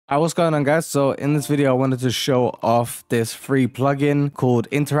Hi, what's going on, guys? So in this video I wanted to show off this free plugin called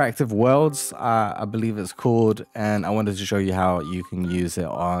Interactive Worlds, I believe it's called, and I wanted to show you how you can use it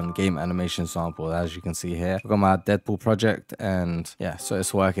on Game Animation Sample. As you can see here, I've got my Deadpool project, and yeah, so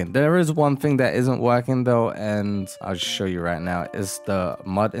it's working. There is one thing that isn't working though, and I'll just show you right now. It's the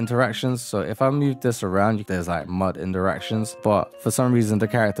mud interactions. So if I move this around, there's like mud interactions, but for some reason the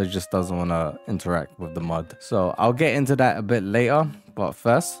character just doesn't want to interact with the mud. So I'll get into that a bit later. But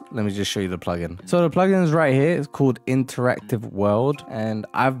first, let me just show you the plugin. So the plugin is right here. It's called Interactive World. And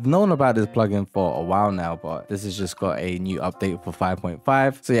I've known about this plugin for a while now, but this has just got a new update for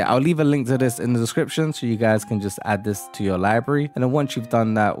 5.5. So yeah, I'll leave a link to this in the description so you guys can just add this to your library. And then once you've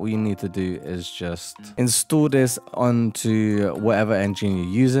done that, all you need to do is just install this onto whatever engine you're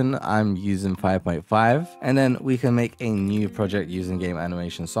using. I'm using 5.5. And then we can make a new project using Game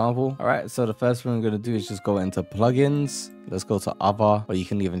Animation Sample. All right, so the first thing we're going to do is just go into plugins. Let's go to other, or you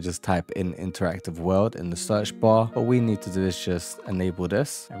can even just type in Interactive World in the search bar. What we need to do is just enable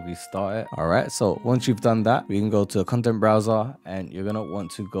this and restart it. All right, so once you've done that, we can go to a content browser, and you're gonna want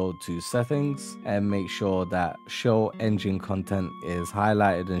to go to settings and make sure that show engine content is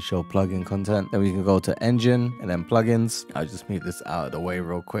highlighted and show plugin content. Then we can go to engine and then plugins. I'll just move this out of the way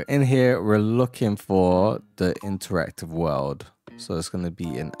real quick. In here, we're looking for the Interactive World. So it's going to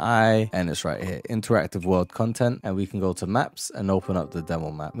be in I, and it's right here, Interactive World Content, and we can go to maps and open up the demo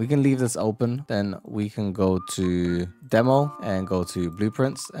map. We can leave this open, then we can go to demo and go to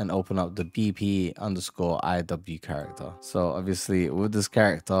blueprints and open up the BP_IW character. So obviously with this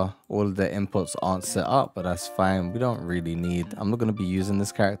character, all of the inputs aren't set up, but that's fine. We don't really need, I'm not going to be using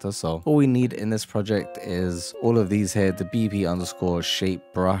this character. So all we need in this project is all of these here, the BP_shape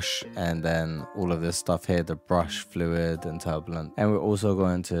brush, and then all of this stuff here, the brush, fluid, and turbulent. And we're also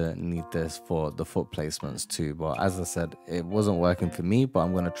going to need this for the foot placements too. But as I said, it wasn't working for me, but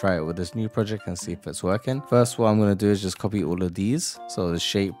I'm going to try it with this new project and see if it's working. First, what I'm going to do is just copy all of these. So the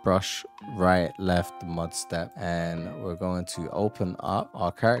shape, brush, right, left, mud step, and we're going to open up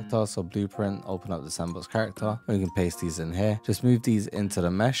our character. So blueprint, open up the sandbox character, and we can paste these in here. Just move these into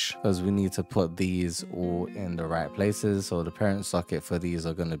the mesh because we need to put these all in the right places. So the parent socket for these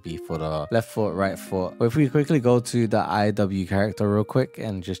are going to be for the left foot, right foot. But if we quickly go to the IW character real quick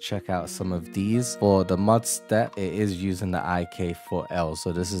and just check out some of these, for the mud step, it is using the IK4L.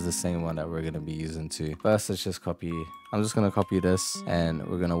 So this is the same one that we're going to be using too. First, let's just copy. I'm just going to copy this, and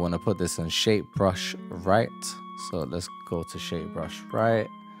we're going to want to put this in shape brush right. So let's go to shape brush right,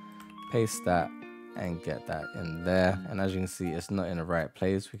 paste that, and get that in there. And as you can see, it's not in the right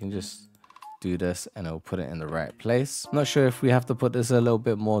place. We can just do this and it'll put it in the right place. I'm not sure if we have to put this a little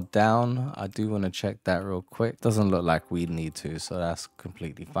bit more down. I do want to check that real quick. Doesn't look like we need to, so that's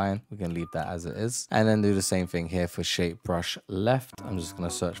completely fine. We can leave that as it is, and then do the same thing here for shape brush left. I'm just going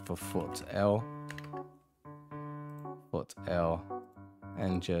to search for foot L,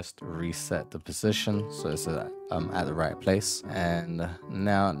 and just reset the position so it's at the right place. And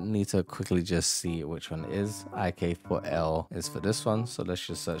now I need to quickly just see which one is. IK4L is for this one, so let's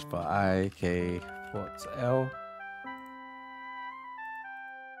just search for IK4L,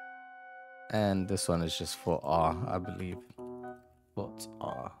 and this one is just for R, I believe. Foot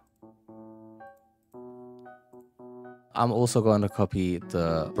R. I'm also going to copy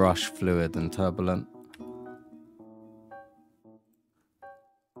the brush, fluid, and turbulent,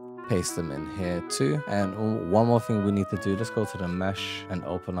 paste them in here too. And one more thing we need to do, let's go to the mesh and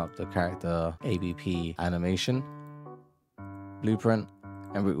open up the character ABP animation blueprint,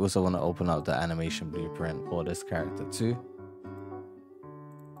 and we also want to open up the animation blueprint for this character too.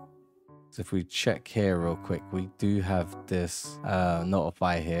 So if we check here real quick, we do have this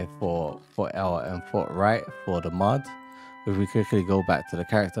notify here for L and foot right for the mud. If we quickly go back to the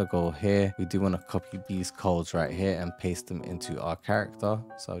character, go here, we do want to copy these codes right here and paste them into our character.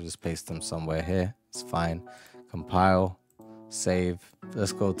 So I'll just paste them somewhere here. It's fine. Compile, save.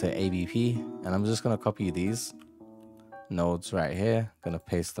 Let's go to ABP, and I'm just going to copy these nodes right here. Going to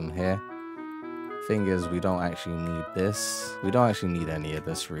paste them here. Thing is, we don't actually need this. We don't actually need any of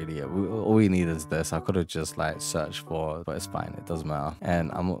this really. All we need is this. I could have just like searched for, but it's fine, it doesn't matter.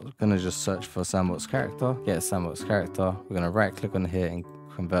 And I'm gonna just search for sandbox character, get sandbox character. We're gonna right click on here and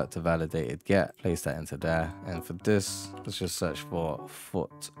convert to validated get, place that into there. And for this, let's just search for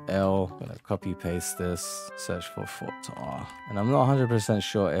foot L. I'm gonna copy paste this, search for foot R. And I'm not 100%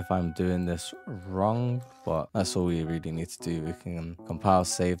 sure if I'm doing this wrong, but that's all we really need to do. We can compile,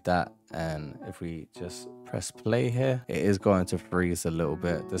 save that, and if we just press play here, it is going to freeze a little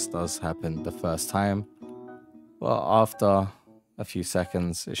bit. This does happen the first time, but after a few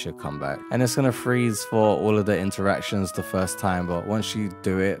seconds, it should come back. And it's gonna freeze for all of the interactions the first time, but once you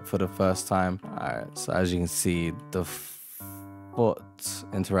do it for the first time, alright, so as you can see, the foot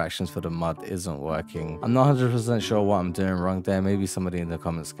interactions for the mud isn't working. I'm not 100% sure what I'm doing wrong there. Maybe somebody in the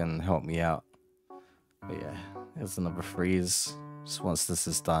comments can help me out. But yeah, here's another freeze. Just once this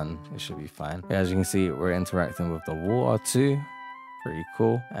is done, it should be fine. Yeah, as you can see, we're interacting with the water too. Pretty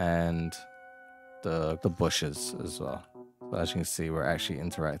cool. And the bushes as well. So as you can see, we're actually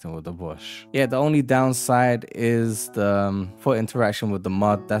interacting with the bush. Yeah, the only downside is the foot interaction with the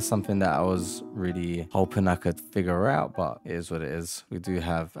mud. That's something that I was really hoping I could figure out, but it is what it is. We do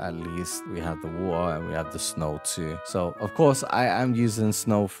have, at least, we have the water and we have the snow too. So of course, I am using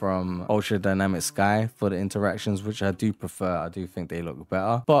snow from Ultra Dynamic Sky for the interactions, which I do prefer. I do think they look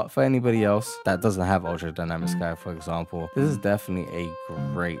better. But for anybody else that doesn't have Ultra Dynamic Sky, for example, this is definitely a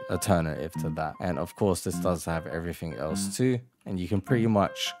great alternative to that. And of course, this does have everything else too. And you can pretty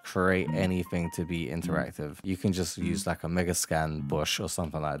much create anything to be interactive. You can just use like a Megascan bush or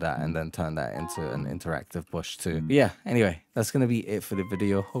something like that and then turn that into an interactive bush too. But yeah, anyway, that's gonna be it for the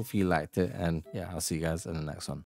video. Hopefully you liked it, and yeah, I'll see you guys in the next one.